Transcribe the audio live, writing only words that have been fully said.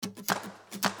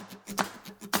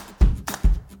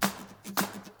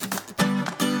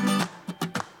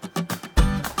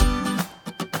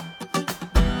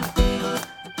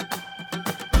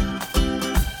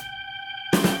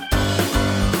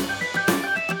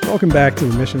Welcome back to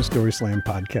the Mission Story Slam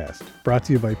podcast, brought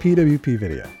to you by PWP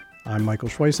Video. I'm Michael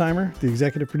Schweisheimer, the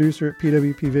executive producer at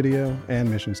PWP Video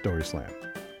and Mission Story Slam.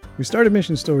 We started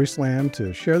Mission Story Slam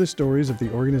to share the stories of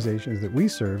the organizations that we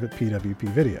serve at PWP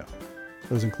Video.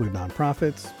 Those include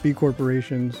nonprofits, B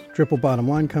corporations, triple bottom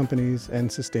line companies, and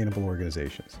sustainable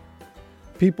organizations.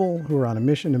 People who are on a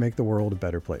mission to make the world a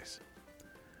better place.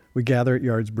 We gather at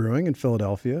Yards Brewing in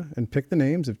Philadelphia and pick the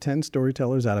names of 10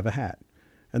 storytellers out of a hat,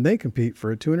 and they compete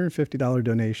for a $250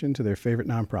 donation to their favorite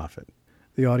nonprofit.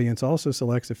 The audience also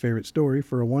selects a favorite story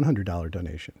for a $100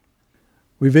 donation.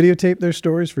 We videotape their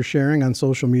stories for sharing on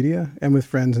social media and with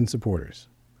friends and supporters.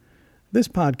 This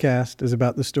podcast is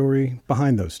about the story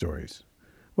behind those stories.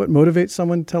 What motivates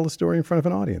someone to tell a story in front of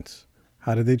an audience?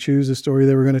 How did they choose the story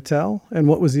they were going to tell, and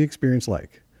what was the experience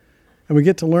like? And we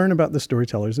get to learn about the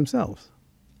storytellers themselves.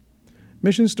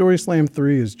 Mission Story Slam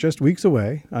 3 is just weeks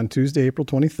away on Tuesday, April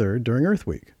 23rd during Earth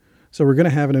Week, so we're going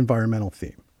to have an environmental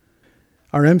theme.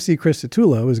 Our MC Chris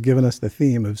Satullo has given us the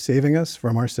theme of saving us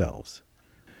from ourselves.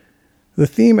 The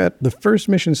theme at the first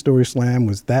Mission Story Slam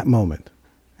was that moment,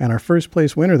 and our first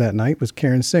place winner that night was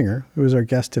Karen Singer, who is our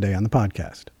guest today on the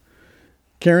podcast.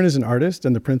 Karen is an artist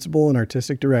and the principal and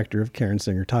artistic director of Karen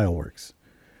Singer Tile Works.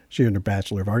 She earned her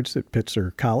Bachelor of Arts at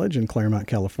Pitzer College in Claremont,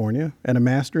 California, and a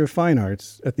Master of Fine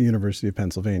Arts at the University of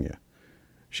Pennsylvania.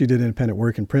 She did independent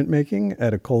work in printmaking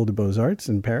at École des Beaux-Arts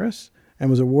in Paris and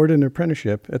was awarded an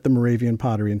apprenticeship at the Moravian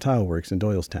Pottery and Tile Works in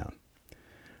Doylestown.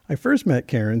 I first met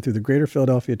Karen through the Greater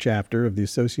Philadelphia chapter of the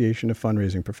Association of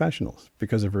Fundraising Professionals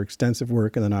because of her extensive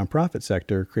work in the nonprofit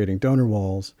sector, creating donor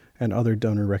walls and other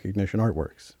donor recognition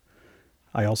artworks.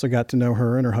 I also got to know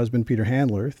her and her husband, Peter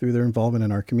Handler, through their involvement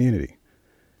in our community.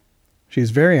 She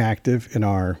is very active in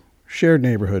our shared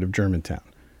neighborhood of Germantown,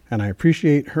 and I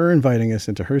appreciate her inviting us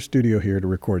into her studio here to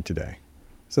record today.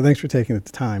 So thanks for taking the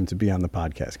time to be on the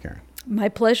podcast, Karen. My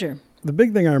pleasure. The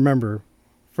big thing I remember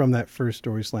from that first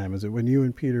Story Slam is that when you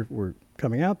and Peter were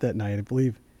coming out that night, I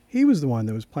believe he was the one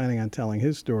that was planning on telling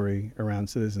his story around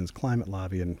Citizens Climate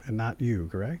Lobby and not you,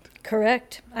 correct?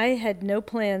 Correct. I had no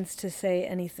plans to say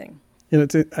anything. You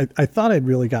know, I thought I'd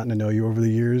really gotten to know you over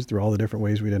the years through all the different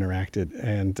ways we'd interacted,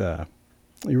 and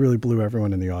you really blew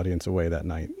everyone in the audience away that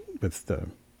night with a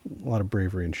lot of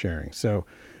bravery and sharing. So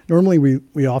normally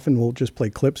we often will just play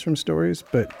clips from stories,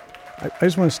 but I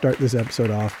just want to start this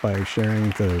episode off by sharing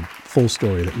the full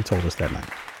story that you told us that night.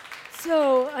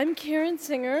 So I'm Karen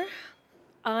Singer.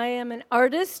 I am an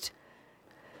artist.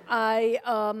 I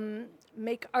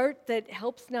make art that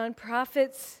helps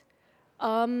nonprofits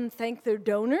thank their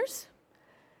donors.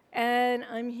 And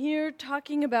I'm here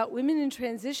talking about Women in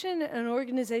Transition, an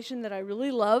organization that I really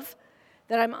love,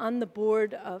 that I'm on the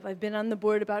board of. I've been on the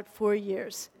board about 4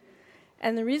 years.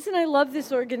 And the reason I love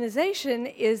this organization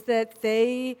is that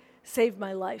they saved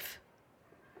my life.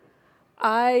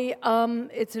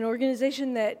 It's an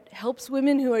organization that helps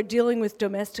women who are dealing with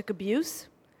domestic abuse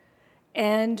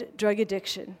and drug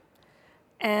addiction.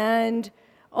 And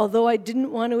although I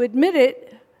didn't want to admit it,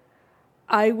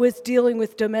 I was dealing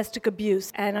with domestic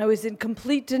abuse, and I was in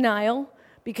complete denial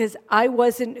because I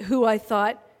wasn't who I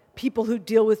thought people who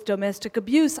deal with domestic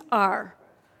abuse are.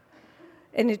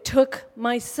 And it took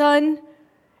my son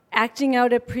acting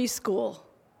out at preschool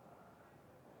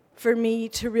for me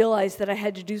to realize that I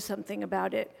had to do something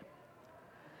about it.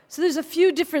 So there's a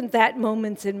few different that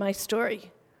moments in my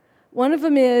story. One of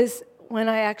them is when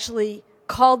I actually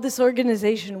called this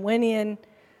organization,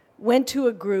 went to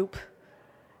a group,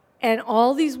 and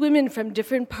all these women from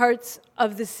different parts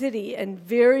of the city and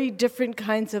very different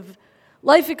kinds of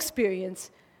life experience,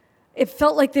 it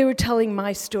felt like they were telling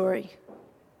my story.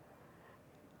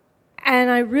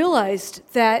 And I realized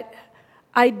that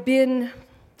I'd been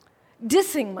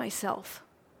dissing myself.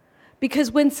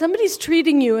 Because when somebody's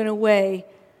treating you in a way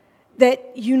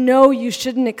that you know you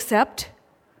shouldn't accept,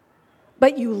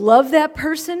 but you love that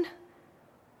person,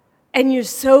 and you're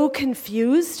so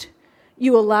confused,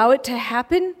 you allow it to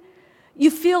happen, you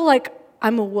feel like,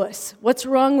 I'm a wuss. What's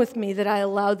wrong with me that I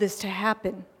allowed this to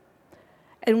happen?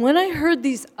 And when I heard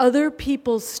these other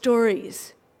people's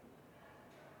stories,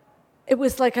 it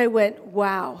was like I went,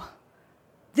 wow,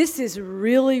 this is a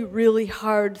really, really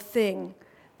hard thing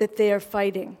that they are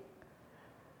fighting.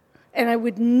 And I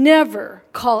would never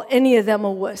call any of them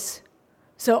a wuss.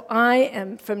 So I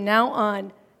am, from now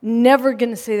on, never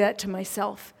going to say that to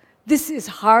myself. This is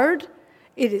hard.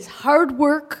 It is hard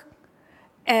work.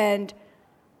 And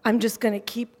I'm just going to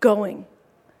keep going.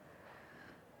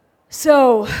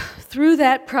 So through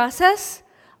that process,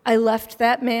 I left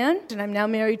that man, and I'm now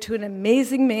married to an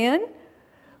amazing man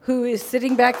who is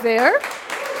sitting back there.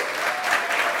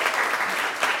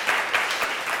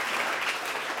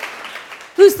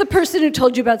 Who's the person who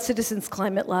told you about Citizens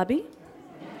Climate Lobby?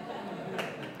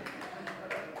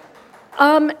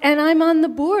 And I'm on the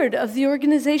board of the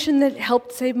organization that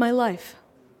helped save my life.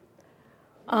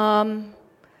 And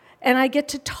I get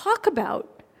to talk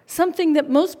about something that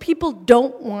most people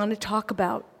don't want to talk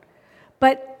about.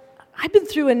 But I've been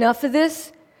through enough of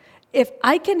this. If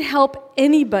I can help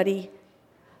anybody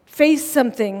face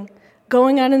something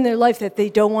going on in their life that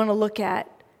they don't want to look at,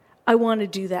 I want to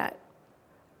do that.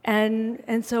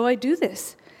 And so I do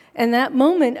this. And that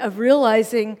moment of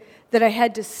realizing that I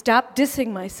had to stop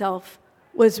dissing myself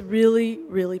was really,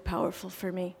 really powerful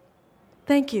for me.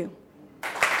 Thank you.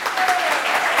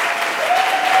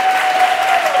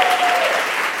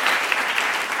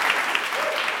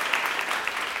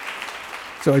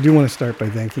 So I do want to start by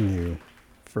thanking you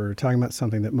for talking about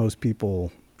something that most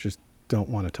people just don't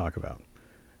want to talk about.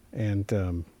 And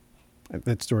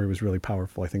that story was really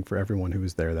powerful, I think, for everyone who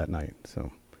was there that night.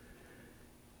 So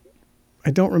I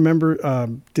don't remember,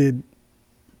 did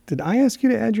I ask you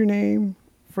to add your name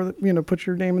for the, put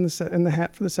your name in the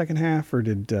hat for the second half, or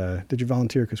did you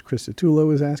volunteer because Chris Satullo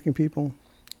was asking people?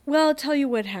 Well, I'll tell you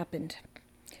what happened.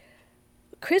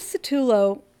 Chris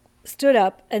Satullo stood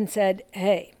up and said,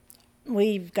 hey,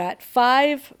 we've got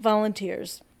 5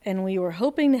 volunteers, and we were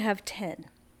hoping to have 10.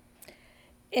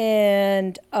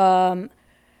 And I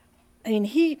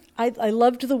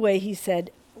loved the way he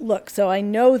said, look, so I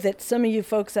know that some of you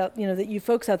folks out, that you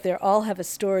folks out there all have a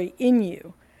story in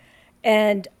you.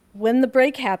 And when the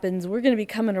break happens, we're going to be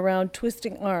coming around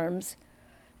twisting arms,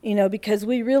 because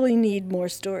we really need more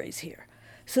stories here.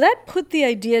 So that put the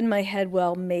idea in my head,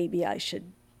 well, maybe I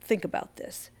should think about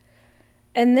this.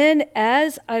 And then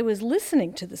as I was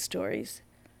listening to the stories,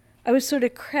 I was sort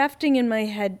of crafting in my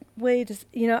head,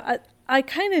 I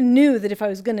kind of knew that if I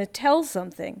was going to tell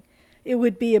something, it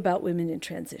would be about women in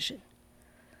transition.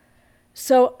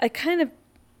 So I think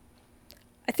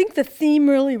the theme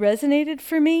really resonated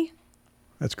for me.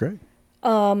 That's great.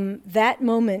 That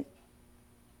moment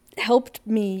helped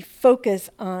me focus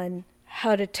on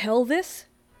how to tell this.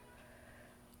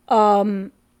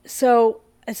 So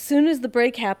as soon as the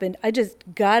break happened, I just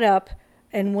got up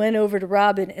and went over to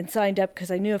Robin and signed up because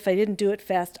I knew if I didn't do it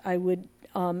fast, I would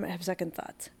have second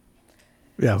thoughts.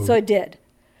 Yeah. So I did.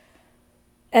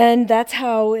 And that's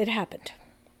how it happened.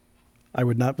 I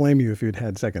would not blame you if you'd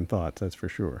had second thoughts, that's for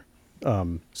sure.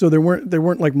 So there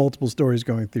weren't like multiple stories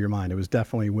going through your mind. It was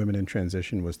definitely women in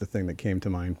transition was the thing that came to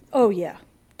mind. Oh, yeah,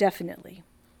 definitely.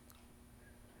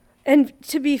 And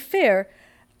to be fair,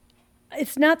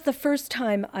 it's not the first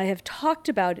time I have talked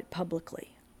about it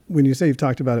publicly. When you say you've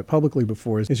talked about it publicly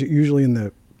before, is it usually in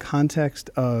the context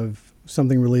of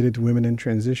something related to women in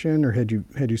transition, or had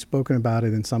you spoken about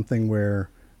it in something where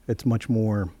it's much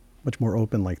more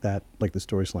open like that, like the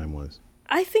Story Slam was?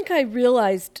 I think I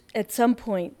realized at some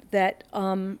point that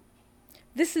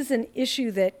this is an issue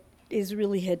that is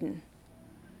really hidden.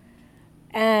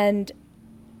 And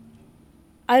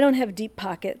I don't have deep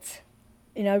pockets.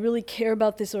 I really care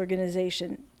about this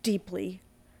organization deeply.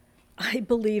 I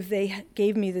believe they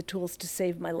gave me the tools to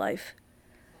save my life.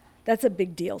 That's a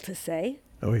big deal to say.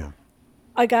 Oh, yeah.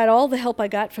 I got all the help I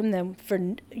got from them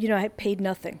for, I paid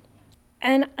nothing.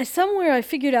 And somewhere I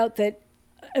figured out that,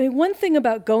 one thing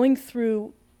about going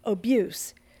through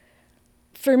abuse,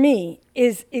 for me,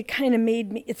 is it kind of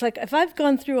made me, it's like if I've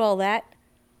gone through all that,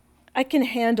 I can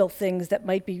handle things that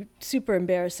might be super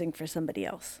embarrassing for somebody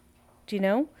else. Do you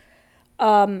know?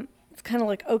 It's kind of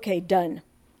like, okay, done.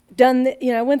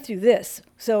 I went through this.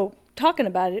 So talking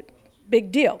about it,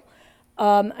 big deal.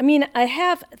 I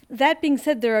have, that being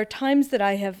said, there are times that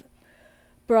I have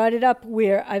brought it up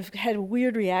where I've had a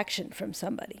weird reaction from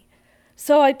somebody.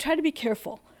 So I try to be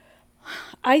careful.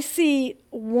 I see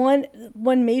one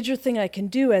major thing I can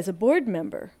do as a board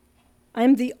member.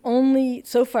 I'm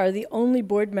so far the only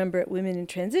board member at Women in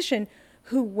Transition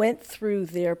who went through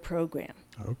their program.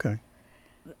 Okay.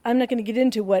 I'm not going to get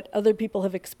into what other people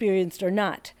have experienced or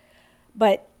not,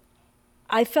 but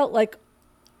I felt like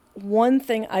one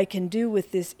thing I can do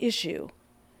with this issue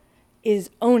is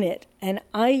own it. And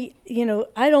I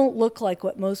don't look like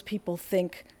what most people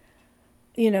think,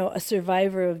 a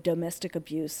survivor of domestic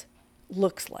abuse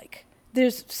looks like.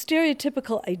 There's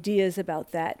stereotypical ideas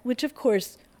about that, which of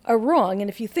course are wrong. And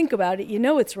if you think about it,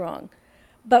 it's wrong.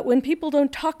 But when people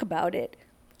don't talk about it,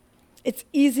 it's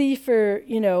easy for,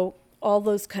 all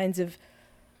those kinds of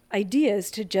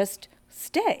ideas to just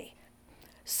stay.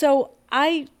 So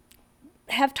I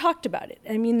have talked about it.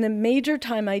 The major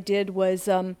time I did was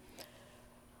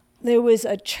there was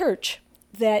a church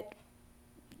that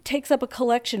takes up a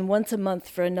collection once a month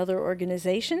for another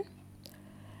organization.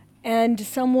 And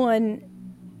someone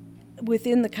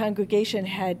within the congregation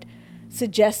had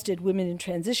suggested women in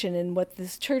transition. And what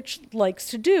this church likes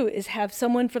to do is have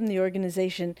someone from the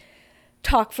organization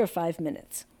talk for 5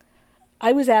 minutes.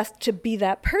 I was asked to be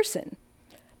that person.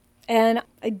 And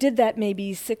I did that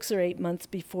maybe 6 or 8 months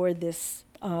before this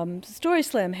Story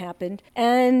Slam happened.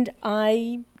 And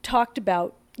I talked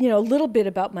about, a little bit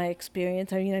about my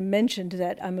experience. I mean, I mentioned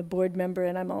that I'm a board member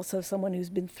and I'm also someone who's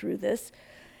been through this.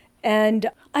 And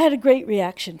I had a great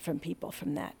reaction from people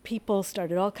from that. People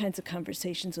started all kinds of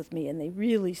conversations with me, and they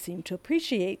really seemed to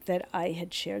appreciate that I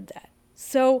had shared that.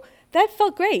 So that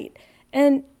felt great.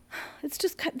 And it's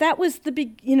just, that was the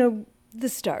big, the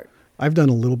start. I've done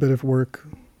a little bit of work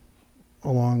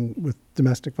along with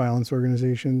domestic violence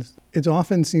organizations. It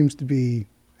often seems to be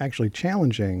actually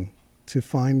challenging to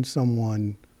find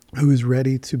someone who is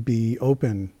ready to be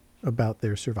open about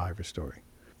their survivor story.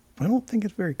 I don't think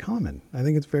it's very common. I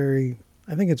think it's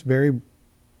very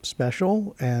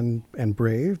special and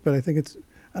brave, but I think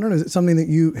I don't know, is it something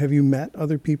that have you met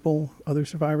other people, other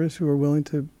survivors who are willing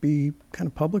to be kind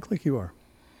of public like you are?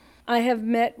 I have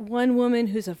met one woman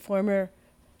who's a former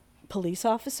police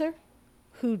officer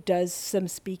who does some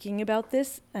speaking about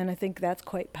this, and I think that's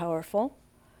quite powerful.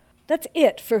 That's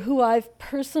it for who I've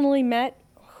personally met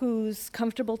who's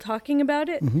comfortable talking about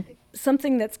it. Mm-hmm.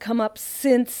 Something that's come up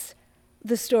since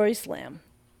the Story Slam.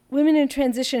 Women in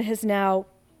Transition has now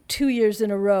 2 years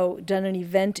in a row done an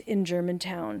event in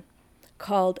Germantown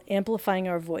called Amplifying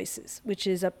Our Voices, which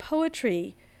is a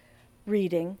poetry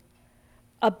reading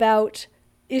about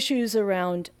issues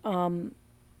around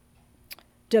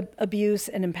abuse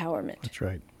and empowerment. That's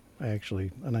right. I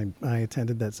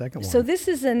attended that second one. So this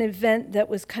is an event that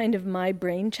was kind of my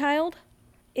brainchild.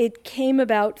 It came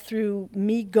about through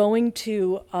me going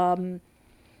to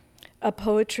a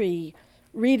poetry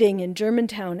reading in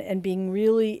Germantown and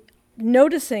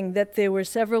noticing that there were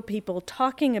several people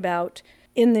talking about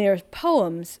in their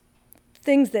poems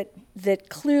things that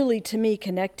clearly to me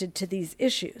connected to these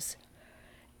issues.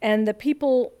 And the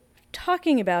people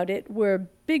talking about it were a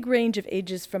big range of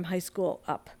ages from high school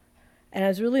up. And I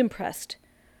was really impressed.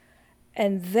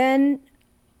 And then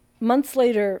months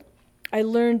later, I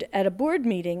learned at a board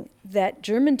meeting that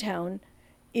Germantown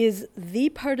is the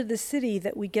part of the city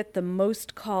that we get the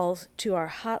most calls to our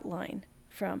hotline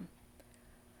from.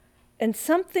 And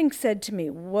something said to me,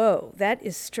 whoa, that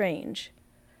is strange.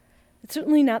 It's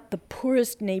certainly not the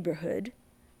poorest neighborhood.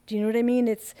 Do you know what I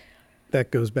mean?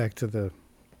 That goes back to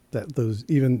those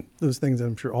things that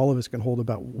I'm sure all of us can hold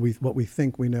about what we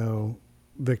think we know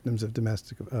victims of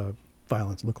domestic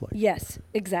violence look like. Yes,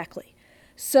 exactly.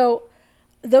 So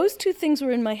those two things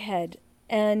were in my head,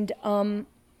 and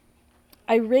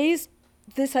I raised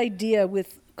this idea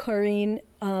with Corinne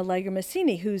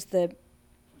Lager-Massini, who's the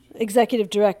executive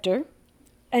director,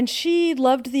 and she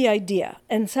loved the idea.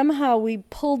 And somehow we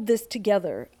pulled this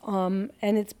together, and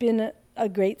it's been a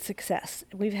great success.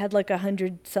 We've had like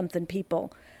 100-something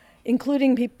people,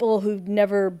 including people who've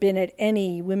never been at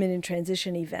any Women in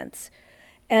Transition events.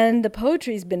 And the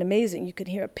poetry's been amazing. You can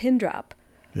hear a pin drop.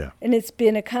 Yeah. And it's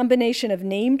been a combination of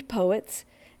named poets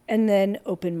and then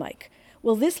open mic.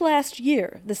 Well, this last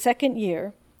year, the second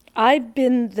year, I've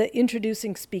been the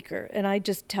introducing speaker, and I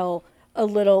just tell a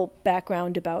little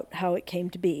background about how it came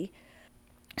to be.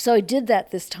 So I did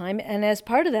that this time, and as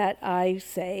part of that, I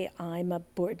say I'm a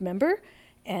board member,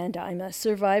 and I'm a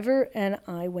survivor, and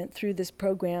I went through this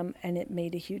program, and it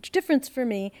made a huge difference for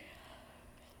me.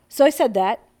 So I said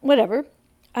that, whatever.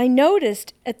 I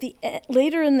noticed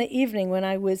later in the evening when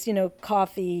I was,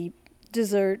 coffee,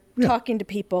 dessert, talking to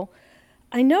people,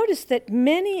 I noticed that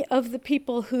many of the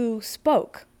people who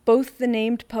spoke, both the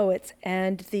named poets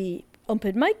and the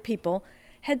open mic people,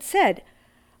 had said,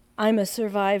 I'm a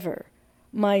survivor.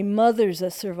 My mother's a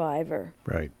survivor.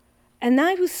 Right. And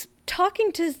I was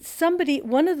talking to somebody,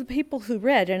 one of the people who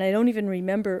read, and I don't even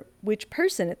remember which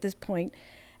person at this point,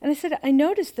 and I said, I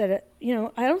noticed that,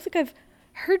 I don't think I've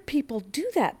heard people do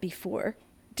that before.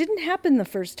 Didn't happen the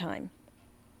first time.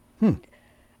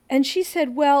 And she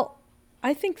said, well,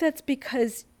 I think that's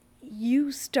because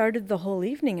you started the whole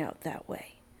evening out that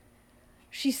way.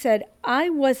 She said, I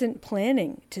wasn't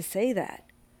planning to say that,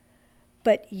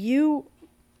 but you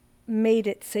made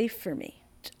it safe for me.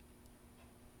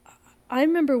 I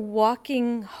remember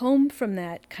walking home from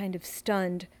that kind of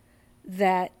stunned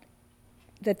that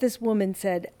this woman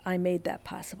said, I made that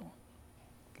possible.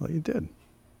 Well, you did.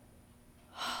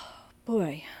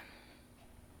 Boy.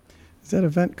 Is that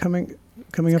event coming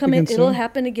up again soon? It'll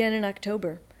happen again in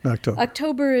October.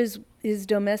 October is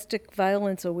Domestic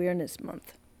Violence Awareness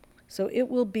Month. So it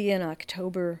will be an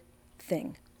October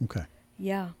thing. Okay.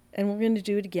 Yeah, and we're going to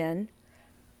do it again.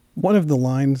 One of the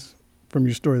lines from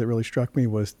your story that really struck me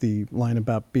was the line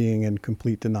about being in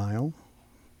complete denial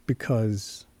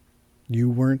because you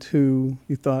weren't who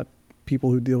you thought people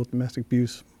who deal with domestic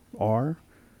abuse are.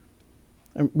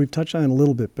 And we've touched on it a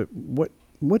little bit, but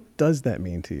what does that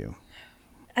mean to you?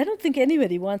 I don't think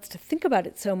anybody wants to think about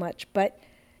it so much, but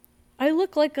I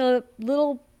look like a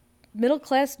little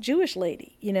middle-class Jewish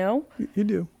lady, you know? You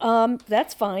do.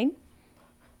 That's fine.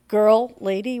 Girl,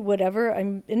 lady, whatever.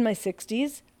 I'm in my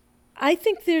 60s. I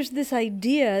think there's this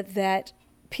idea that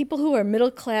people who are middle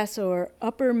class or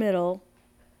upper middle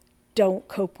don't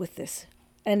cope with this.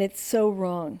 And it's so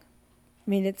wrong. I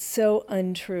mean, it's so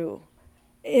untrue.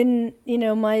 In,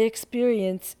 my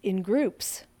experience in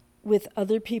groups with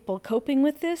other people coping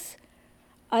with this,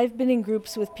 I've been in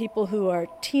groups with people who are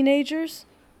teenagers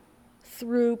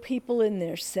through people in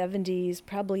their 70s,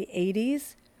 probably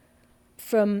 80s,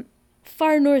 from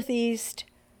far northeast,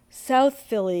 South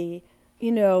Philly,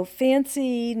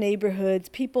 fancy neighborhoods,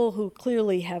 people who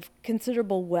clearly have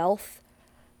considerable wealth.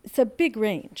 It's a big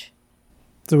range.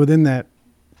 So within that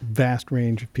vast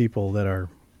range of people that are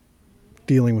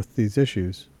dealing with these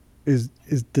issues, is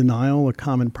denial a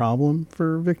common problem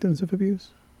for victims of abuse?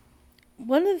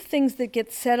 One of the things that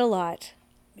gets said a lot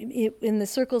in the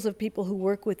circles of people who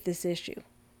work with this issue,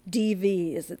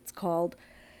 DV as it's called,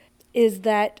 is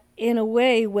that in a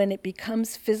way when it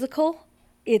becomes physical,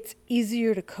 it's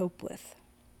easier to cope with.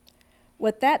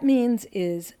 What that means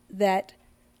is that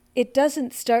it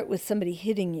doesn't start with somebody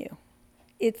hitting you.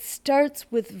 It starts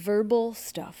with verbal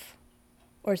stuff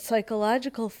or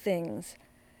psychological things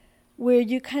where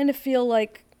you kind of feel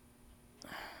like,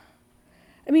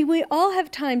 we all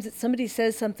have times that somebody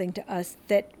says something to us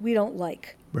that we don't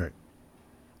like. Right.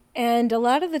 And a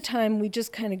lot of the time we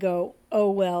just kind of go, oh,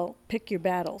 well, pick your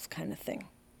battles kind of thing.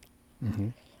 Mm-hmm.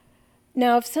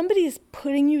 Now, if somebody is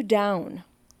putting you down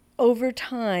over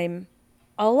time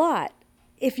a lot,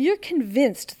 if you're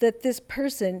convinced that this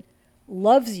person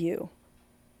loves you,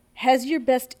 has your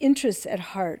best interests at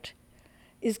heart,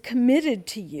 is committed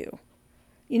to you,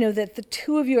 that the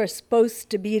two of you are supposed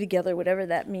to be together, whatever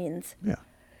that means. Yeah.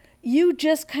 You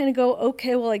just kind of go,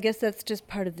 okay, well, I guess that's just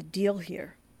part of the deal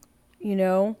here,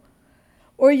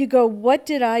 Or you go, what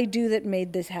did I do that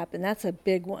made this happen? That's a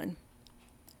big one,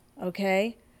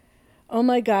 okay? Oh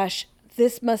my gosh,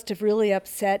 this must have really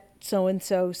upset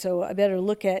so-and-so, so I better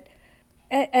look at,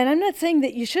 and I'm not saying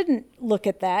that you shouldn't look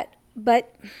at that,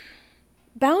 but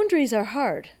boundaries are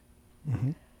hard.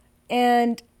 Mm-hmm.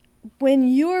 And when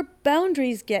your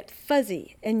boundaries get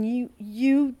fuzzy and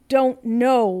you don't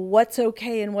know what's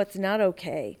okay and what's not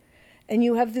okay, and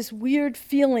you have this weird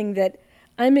feeling that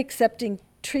I'm accepting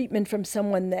treatment from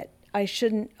someone that I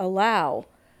shouldn't allow,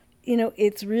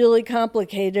 it's really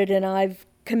complicated, and I've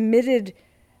committed.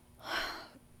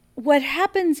 What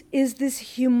happens is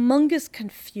this humongous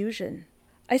confusion.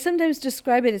 I sometimes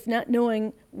describe it as not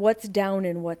knowing what's down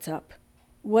and what's up,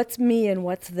 what's me and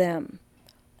what's them.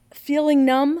 Feeling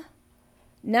numb,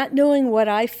 not knowing what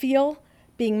I feel,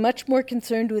 being much more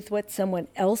concerned with what someone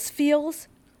else feels,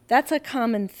 that's a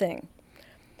common thing.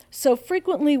 So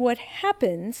frequently what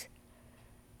happens,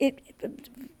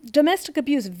 domestic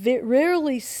abuse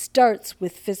rarely starts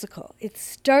with physical. It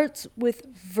starts with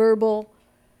verbal,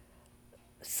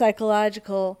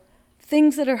 psychological,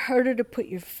 things that are harder to put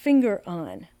your finger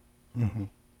on. Mm-hmm.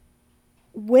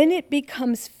 When it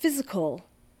becomes physical,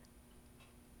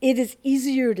 it is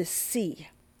easier to see.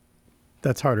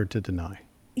 That's harder to deny.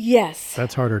 Yes.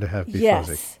 That's harder to have be yes.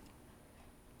 fuzzy.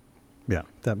 Yeah,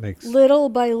 that makes... Little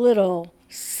by little,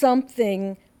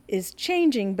 something is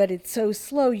changing, but it's so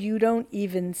slow you don't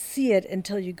even see it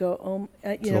until you go,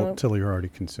 Until you're already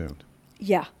consumed.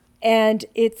 Yeah. And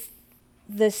it's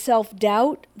the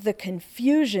self-doubt, the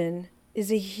confusion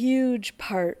is a huge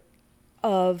part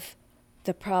of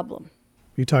the problem.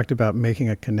 You talked about making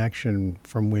a connection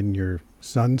from when your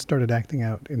son started acting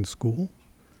out in school.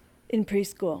 In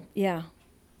preschool, yeah.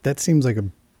 That seems like a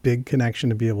big connection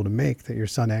to be able to make, that your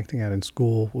son acting out in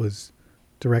school was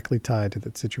directly tied to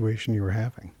that situation you were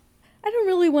having. I don't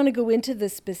really want to go into the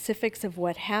specifics of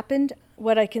what happened.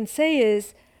 What I can say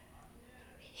is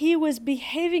he was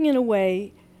behaving in a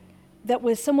way that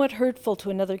was somewhat hurtful to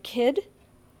another kid.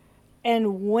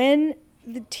 And when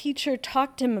the teacher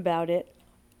talked to him about it,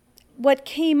 what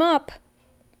came up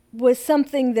was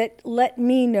something that let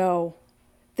me know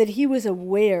that he was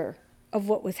aware of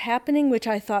what was happening, which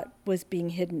I thought was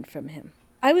being hidden from him.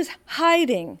 I was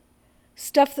hiding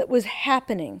stuff that was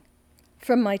happening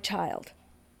from my child.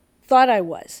 Thought I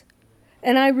was.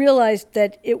 And I realized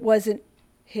that it wasn't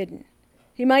hidden.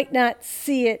 He might not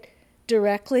see it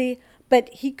directly, but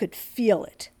he could feel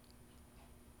it.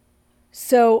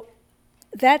 So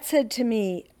that said to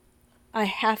me, I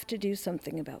have to do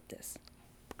something about this.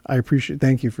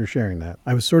 Thank you for sharing that.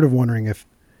 I was sort of wondering if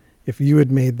you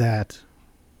had made that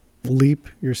leap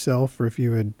yourself, or if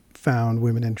you had found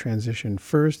Women in Transition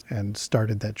first and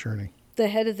started that journey. The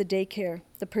head of the daycare,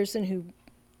 the person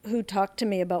who talked to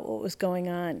me about what was going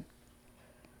on,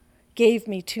 gave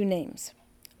me 2 names,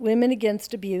 Women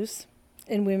Against Abuse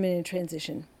and Women in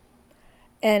Transition.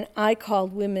 And I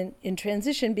called Women in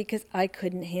Transition because I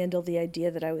couldn't handle the idea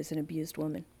that I was an abused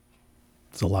woman.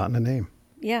 It's a lot in a name.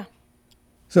 Yeah.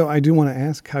 So I do want to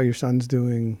ask how your son's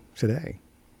doing today.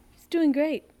 He's doing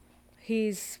great.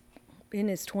 He's in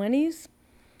his 20s.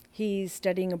 He's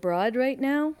studying abroad right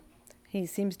now. He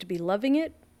seems to be loving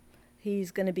it.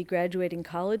 He's going to be graduating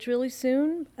college really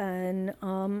soon, and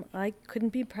I couldn't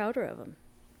be prouder of him.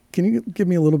 Can you give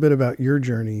me a little bit about your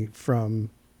journey from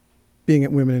being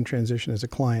at Women in Transition as a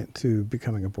client to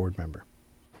becoming a board member?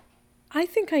 I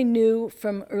think I knew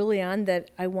from early on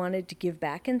that I wanted to give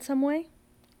back in some way.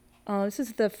 This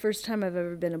is the first time I've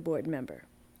ever been a board member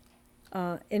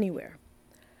anywhere.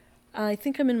 I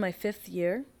think I'm in my 5th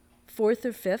year, 4th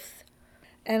or 5th,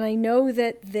 and I know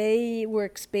that they were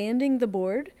expanding the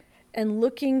board and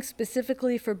looking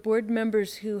specifically for board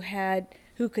members who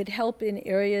could help in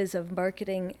areas of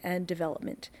marketing and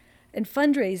development. And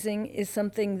fundraising is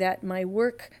something that my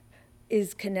work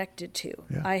is connected to.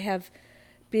 Yeah. I have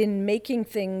been making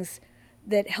things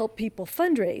that help people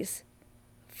fundraise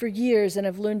for years, and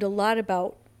I've learned a lot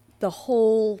about the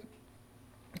whole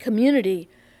community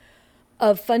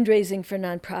of fundraising for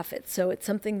nonprofits. So it's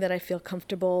something that I feel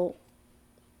comfortable,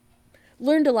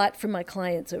 learned a lot from my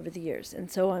clients over the years,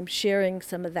 and so I'm sharing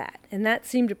some of that. And that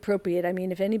seemed appropriate. I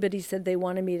mean, if anybody said they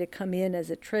wanted me to come in as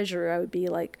a treasurer, I would be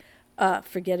like,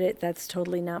 forget it, that's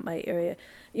totally not my area.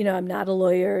 I'm not a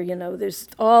lawyer, there's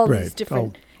all these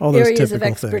different all those areas of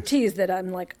typical expertise things that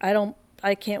I'm like,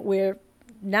 I can't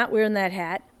not wearing that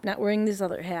hat, not wearing this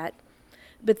other hat.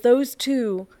 But those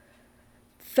 2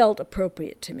 felt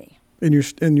appropriate to me. In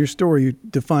your story, you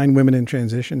define Women in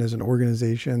Transition as an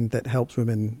organization that helps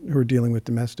women who are dealing with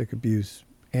domestic abuse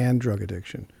and drug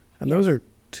addiction. And Yes. Those are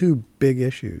 2 big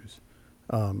issues.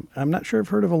 I'm not sure I've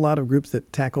heard of a lot of groups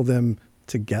that tackle them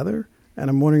together. And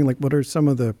I'm wondering, what are some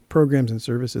of the programs and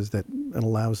services that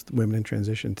allows Women in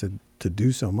Transition to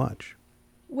do so much?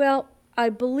 Well, I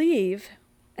believe,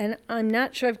 and I'm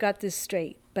not sure I've got this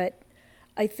straight, but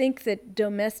I think that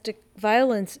domestic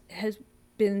violence has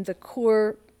been the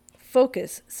core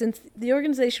focus since the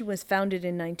organization was founded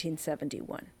in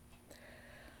 1971.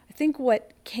 I think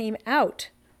what came out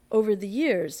over the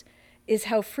years is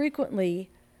how frequently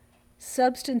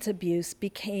substance abuse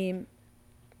became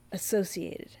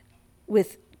associated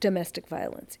with domestic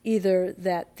violence, either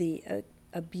that the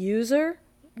abuser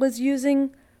was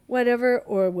using whatever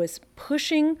or was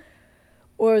pushing,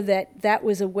 or that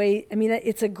was a way. I mean,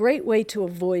 it's a great way to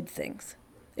avoid things.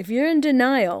 If you're in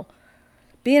denial,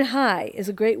 being high is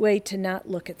a great way to not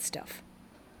look at stuff.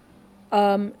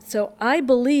 So I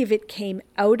believe it came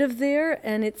out of there,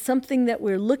 and it's something that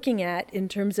we're looking at in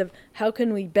terms of how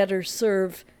can we better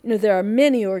serve. There are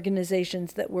many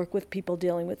organizations that work with people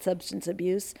dealing with substance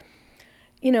abuse.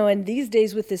 And these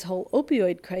days with this whole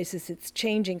opioid crisis, it's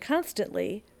changing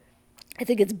constantly. I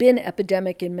think it's been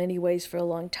epidemic in many ways for a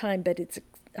long time, but it's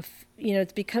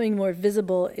becoming more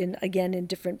visible in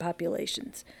different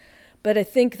populations. But I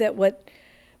think that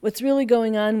what's really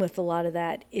going on with a lot of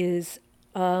that is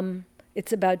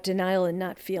it's about denial and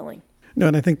not feeling. No,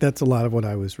 and I think that's a lot of what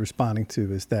I was responding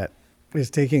to is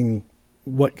taking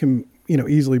what can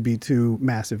easily be 2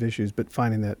 massive issues, but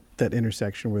finding that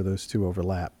intersection where those 2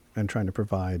 overlap and trying to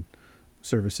provide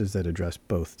services that address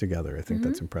both together. I think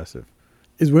that's impressive.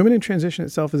 Is Women in Transition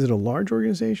itself, is it a large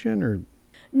organization or?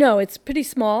 No, it's pretty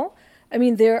small. I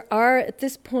mean, there are, at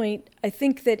this point, I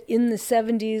think that in the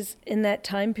 70s, in that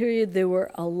time period, there were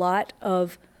a lot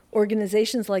of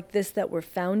organizations like this that were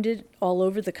founded all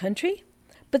over the country,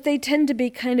 but they tend to be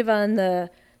kind of on the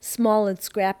small and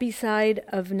scrappy side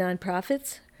of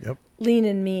nonprofits. Yep. Lean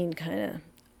and mean, kind of.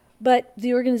 But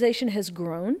the organization has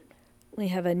grown. We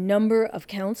have a number of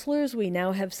counselors. We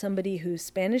now have somebody who's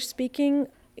Spanish speaking.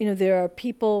 There are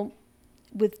people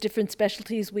with different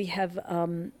specialties. We have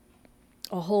a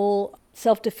whole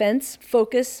self-defense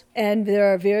focus, and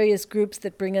there are various groups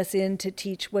that bring us in to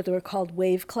teach what are called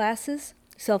WAVE classes,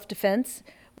 self-defense.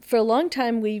 For a long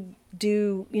time, we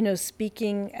do,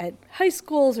 speaking at high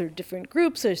schools or different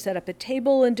groups, or set up a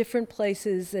table in different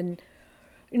places, and,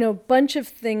 a bunch of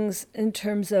things in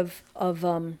terms of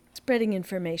spreading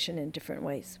information in different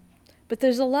ways. But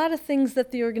there's a lot of things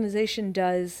that the organization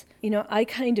does.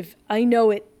 I know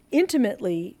it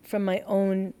intimately from my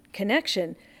own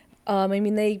connection,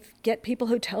 They get people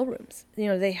hotel rooms.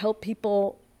 They help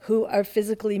people who are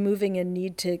physically moving and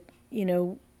need to,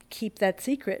 keep that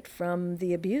secret from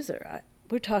the abuser.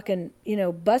 We're talking,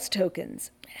 bus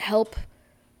tokens, help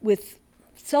with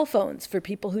cell phones for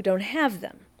people who don't have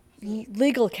them,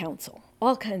 legal counsel,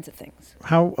 all kinds of things.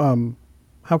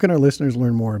 How can our listeners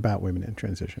learn more about women in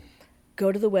transition?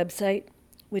 Go to the website,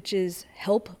 which is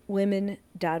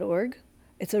helpwomen.org.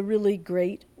 It's a really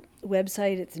great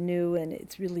website. It's new and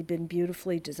it's really been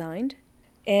beautifully designed.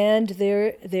 And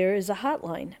there is a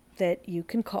hotline that you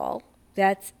can call.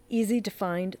 That's easy to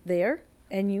find there.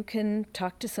 And you can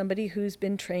talk to somebody who's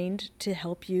been trained to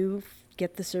help you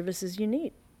get the services you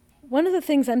need. One of the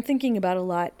things I'm thinking about a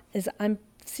lot is I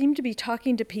seem to be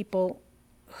talking to people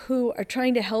who are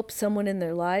trying to help someone in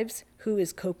their lives who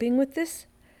is coping with this.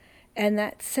 And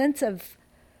that sense of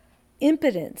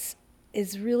impotence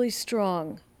is really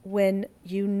strong when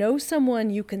you know someone,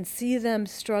 you can see them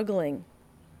struggling,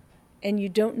 and you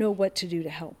don't know what to do to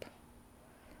help.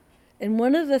 And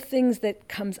one of the things that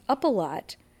comes up a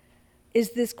lot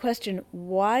is this question,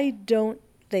 why don't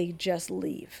they just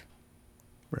leave?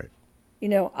 Right.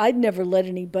 I'd never let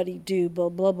anybody do blah,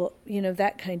 blah, blah,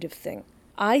 that kind of thing.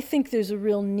 I think there's a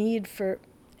real need for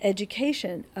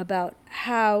education about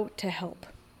how to help.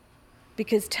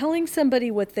 Because telling somebody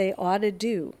what they ought to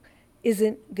do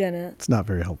isn't gonna... It's not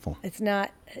very helpful. It's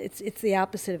not. It's the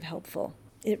opposite of helpful.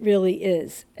 It really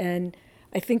is. And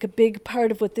I think a big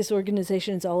part of what this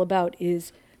organization is all about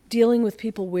is dealing with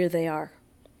people where they are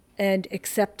and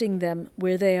accepting them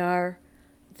where they are,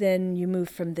 then you move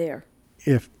from there.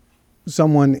 If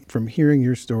someone, from hearing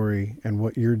your story and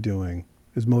what you're doing,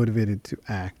 is motivated to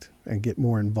act and get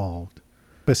more involved,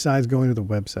 besides going to the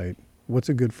website, what's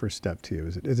a good first step to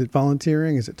you? Is it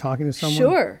volunteering? Is it talking to someone?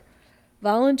 Sure.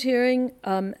 Volunteering,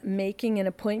 making an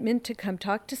appointment to come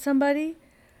talk to somebody.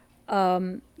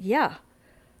 Yeah.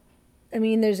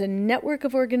 There's a network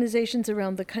of organizations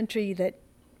around the country that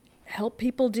help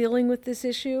people dealing with this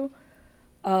issue.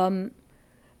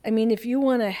 If you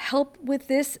want to help with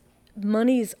this,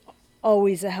 money's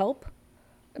always a help.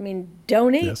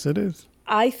 Donate. Yes, it is.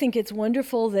 I think it's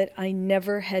wonderful that I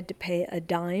never had to pay a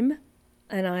dime,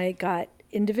 and I got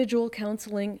individual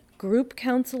counseling, group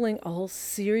counseling, a whole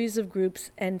series of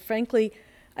groups. And frankly,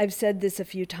 I've said this a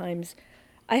few times,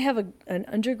 I have an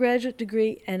undergraduate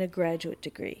degree and a graduate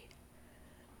degree.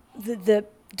 The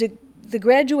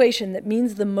graduation that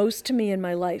means the most to me in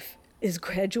my life is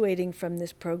graduating from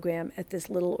this program at this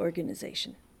little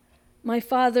organization. My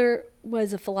father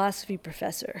was a philosophy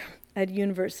professor at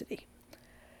university.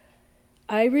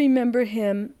 I remember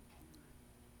him,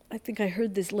 I think I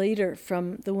heard this later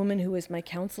from the woman who was my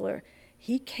counselor.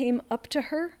 He came up to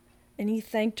her and he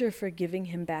thanked her for giving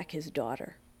him back his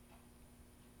daughter.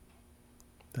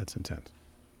 That's intense.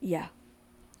 Yeah.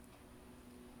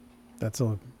 That's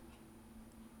an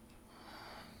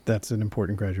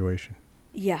important graduation.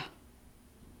 Yeah.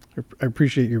 I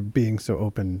appreciate your being so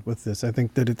open with this. I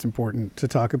think that it's important to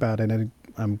talk about it, and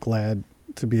I'm glad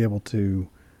to be able to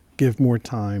give more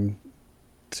time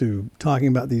to talking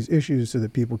about these issues so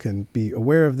that people can be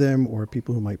aware of them, or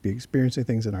people who might be experiencing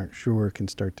things that aren't sure can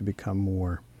start to become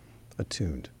more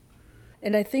attuned.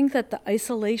 And I think that the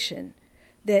isolation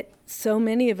that so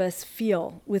many of us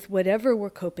feel with whatever we're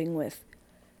coping with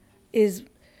is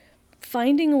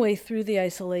finding a way through the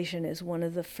isolation is one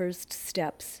of the first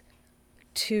steps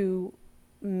to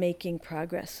making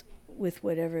progress with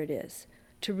whatever it is.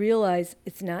 To realize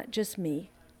it's not just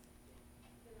me.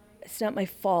 It's not my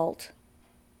fault.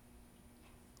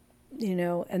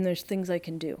 And there's things I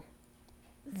can do.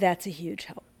 That's a huge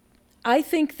help. I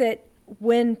think that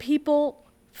when people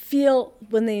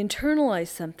when they internalize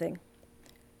something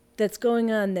that's going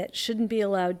on that shouldn't be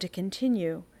allowed to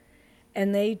continue,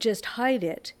 and they just hide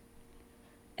it,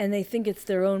 and they think it's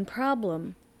their own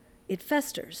problem, it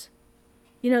festers.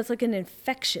 It's like an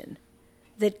infection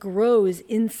that grows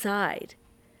inside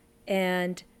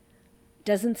and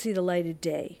doesn't see the light of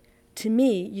day. To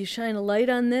me, you shine a light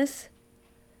on this,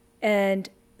 and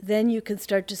then you can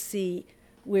start to see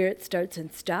where it starts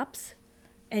and stops,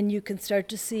 and you can start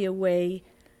to see a way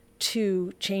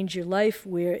to change your life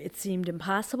where it seemed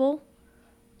impossible.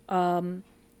 And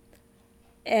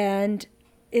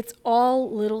it's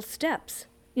all little steps.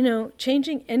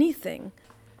 Changing anything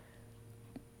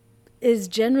is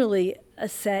generally a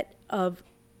set of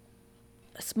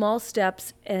small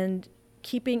steps and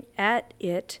keeping at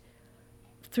it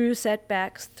through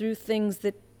setbacks, through things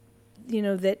that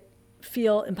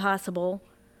feel impossible,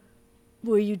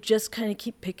 where you just kind of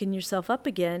keep picking yourself up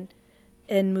again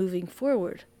and moving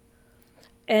forward.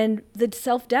 And the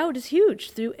self-doubt is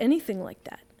huge through anything like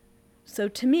that. So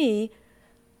to me,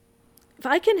 If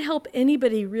I can help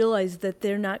anybody realize that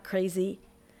they're not crazy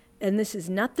and this is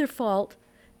not their fault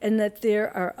and that there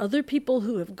are other people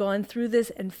who have gone through this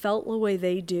and felt the way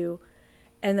they do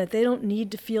and that they don't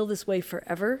need to feel this way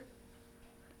forever,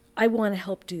 I want to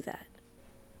help do that.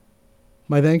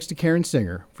 My thanks to Karen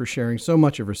Singer for sharing so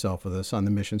much of herself with us on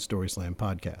the Mission Story Slam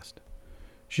podcast.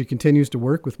 She continues to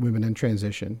work with women in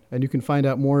transition, and you can find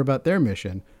out more about their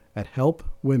mission at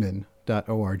helpwomen.org.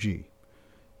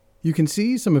 You can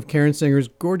see some of Karen Singer's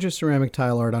gorgeous ceramic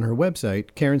tile art on her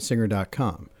website,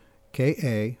 karensinger.com,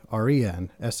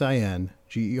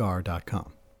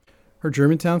 KarenSinger.com. Her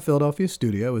Germantown, Philadelphia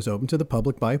studio is open to the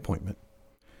public by appointment.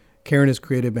 Karen has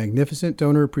created magnificent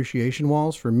donor appreciation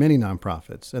walls for many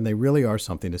nonprofits, and they really are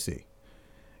something to see.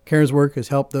 Karen's work has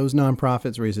helped those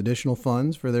nonprofits raise additional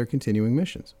funds for their continuing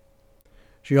missions.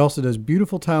 She also does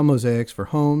beautiful tile mosaics for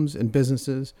homes and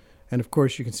businesses, and of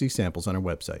course you can see samples on her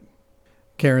website.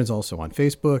 Karen's also on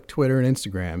Facebook, Twitter, and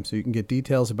Instagram, so you can get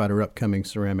details about her upcoming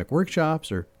ceramic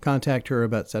workshops or contact her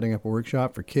about setting up a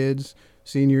workshop for kids,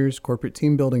 seniors, corporate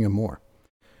team building, and more.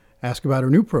 Ask about her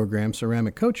new program,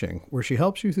 Ceramic Coaching, where she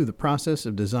helps you through the process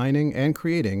of designing and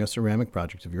creating a ceramic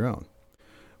project of your own.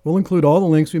 We'll include all the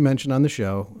links we mentioned on the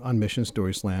show on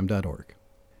missionstoryslam.org.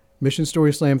 Mission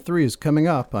Story Slam 3 is coming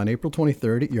up on April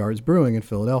 23rd at Yards Brewing in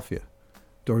Philadelphia.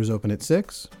 Doors open at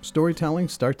 6, storytelling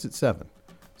starts at 7.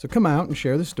 So come out and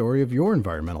share the story of your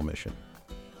environmental mission.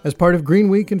 As part of Green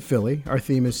Week in Philly, our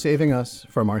theme is Saving Us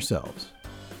from Ourselves.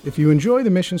 If you enjoy the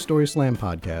Mission Story Slam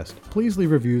podcast, please leave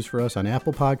reviews for us on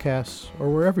Apple Podcasts or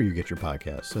wherever you get your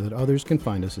podcasts so that others can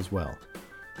find us as well.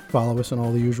 Follow us on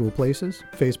all the usual places,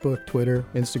 Facebook, Twitter,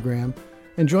 Instagram,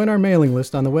 and join our mailing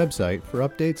list on the website for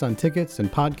updates on tickets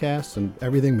and podcasts and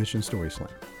everything Mission Story Slam.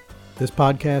 This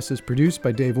podcast is produced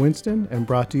by Dave Winston and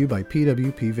brought to you by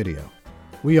PWP Video.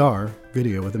 We are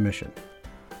Video with a Mission.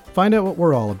 Find out what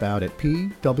we're all about at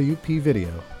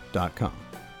pwpvideo.com.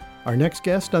 Our next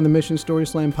guest on the Mission Story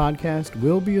Slam podcast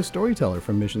will be a storyteller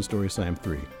from Mission Story Slam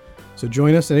 3. So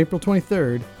join us on April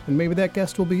 23rd, and maybe that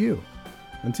guest will be you.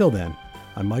 Until then,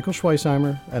 I'm Michael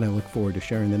Schweisheimer, and I look forward to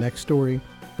sharing the next story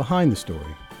behind the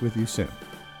story with you soon.